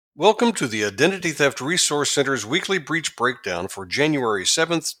Welcome to the Identity Theft Resource Center's weekly breach breakdown for January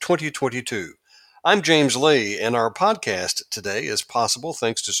 7th, 2022. I'm James Lee, and our podcast today is possible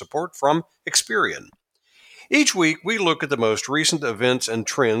thanks to support from Experian. Each week, we look at the most recent events and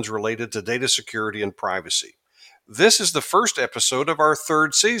trends related to data security and privacy. This is the first episode of our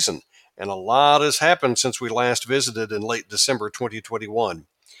third season, and a lot has happened since we last visited in late December 2021.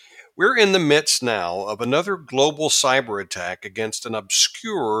 We're in the midst now of another global cyber attack against an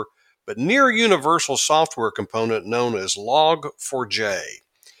obscure but near universal software component known as Log4j.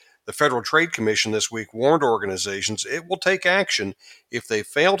 The Federal Trade Commission this week warned organizations it will take action if they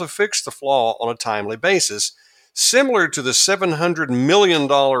fail to fix the flaw on a timely basis, similar to the $700 million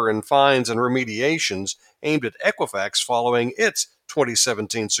in fines and remediations aimed at Equifax following its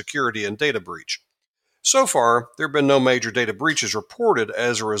 2017 security and data breach. So far, there have been no major data breaches reported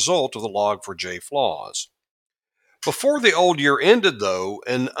as a result of the Log4j flaws. Before the old year ended, though,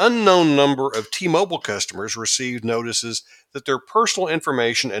 an unknown number of T-Mobile customers received notices that their personal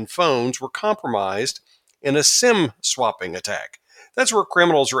information and phones were compromised in a SIM swapping attack. That's where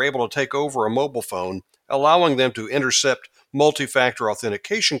criminals are able to take over a mobile phone, allowing them to intercept multi-factor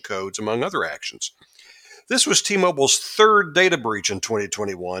authentication codes, among other actions. This was T-Mobile's third data breach in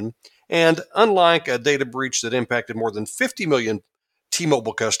 2021, and unlike a data breach that impacted more than 50 million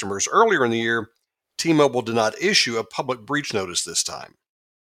T-Mobile customers earlier in the year, T-Mobile did not issue a public breach notice this time.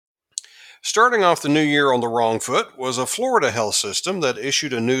 Starting off the new year on the wrong foot was a Florida health system that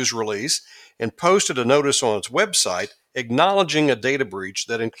issued a news release and posted a notice on its website acknowledging a data breach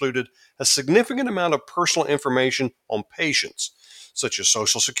that included a significant amount of personal information on patients, such as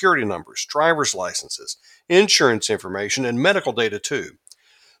social security numbers, driver's licenses, insurance information, and medical data too.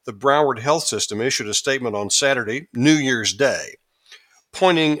 The Broward Health System issued a statement on Saturday, New Year's Day,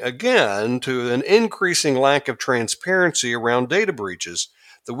 pointing again to an increasing lack of transparency around data breaches.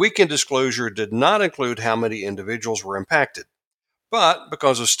 The weekend disclosure did not include how many individuals were impacted. But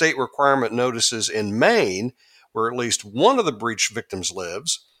because of state requirement notices in Maine, where at least one of the breach victims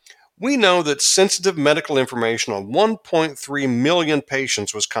lives, we know that sensitive medical information on 1.3 million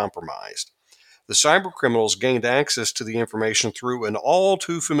patients was compromised. The cybercriminals gained access to the information through an all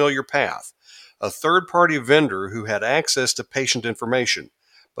too familiar path, a third-party vendor who had access to patient information,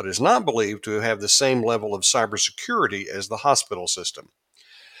 but is not believed to have the same level of cybersecurity as the hospital system.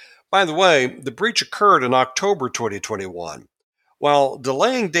 By the way, the breach occurred in October 2021. While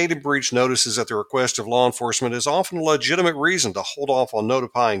delaying data breach notices at the request of law enforcement is often a legitimate reason to hold off on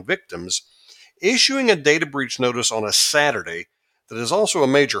notifying victims, issuing a data breach notice on a Saturday that is also a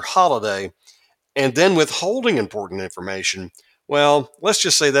major holiday and then withholding important information, well, let's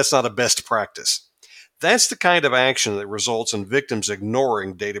just say that's not a best practice. That's the kind of action that results in victims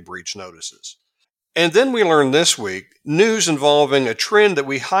ignoring data breach notices. And then we learned this week news involving a trend that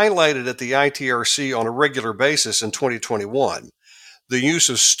we highlighted at the ITRC on a regular basis in 2021, the use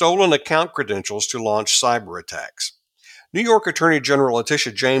of stolen account credentials to launch cyber attacks. New York Attorney General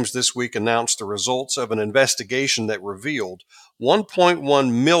Letitia James this week announced the results of an investigation that revealed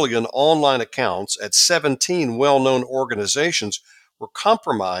 1.1 million online accounts at 17 well-known organizations were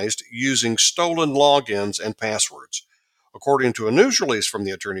compromised using stolen logins and passwords. According to a news release from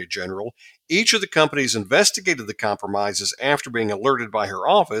the Attorney General, each of the companies investigated the compromises after being alerted by her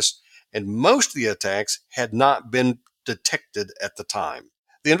office, and most of the attacks had not been detected at the time.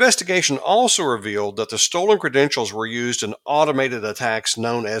 The investigation also revealed that the stolen credentials were used in automated attacks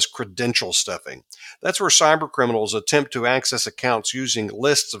known as credential stuffing. That's where cybercriminals attempt to access accounts using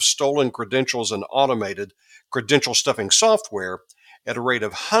lists of stolen credentials and automated credential stuffing software at a rate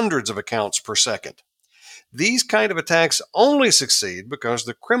of hundreds of accounts per second. These kind of attacks only succeed because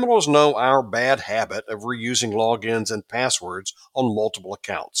the criminals know our bad habit of reusing logins and passwords on multiple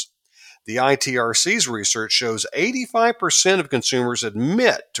accounts. The ITRC's research shows 85% of consumers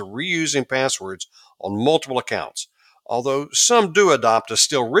admit to reusing passwords on multiple accounts, although some do adopt a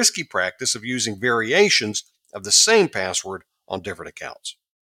still risky practice of using variations of the same password on different accounts.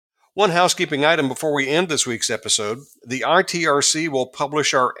 One housekeeping item before we end this week's episode: the ITRC will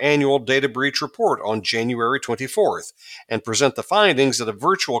publish our annual data breach report on January 24th and present the findings at a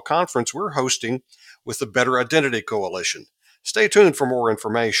virtual conference we're hosting with the Better Identity Coalition. Stay tuned for more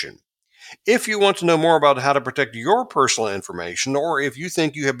information. If you want to know more about how to protect your personal information, or if you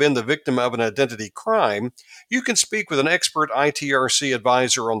think you have been the victim of an identity crime, you can speak with an expert ITRC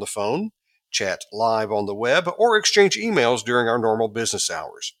advisor on the phone, chat live on the web, or exchange emails during our normal business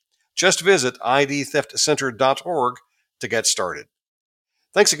hours. Just visit idtheftcenter.org to get started.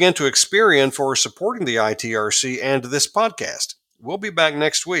 Thanks again to Experian for supporting the ITRC and this podcast. We'll be back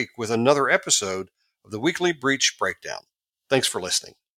next week with another episode of the Weekly Breach Breakdown. Thanks for listening.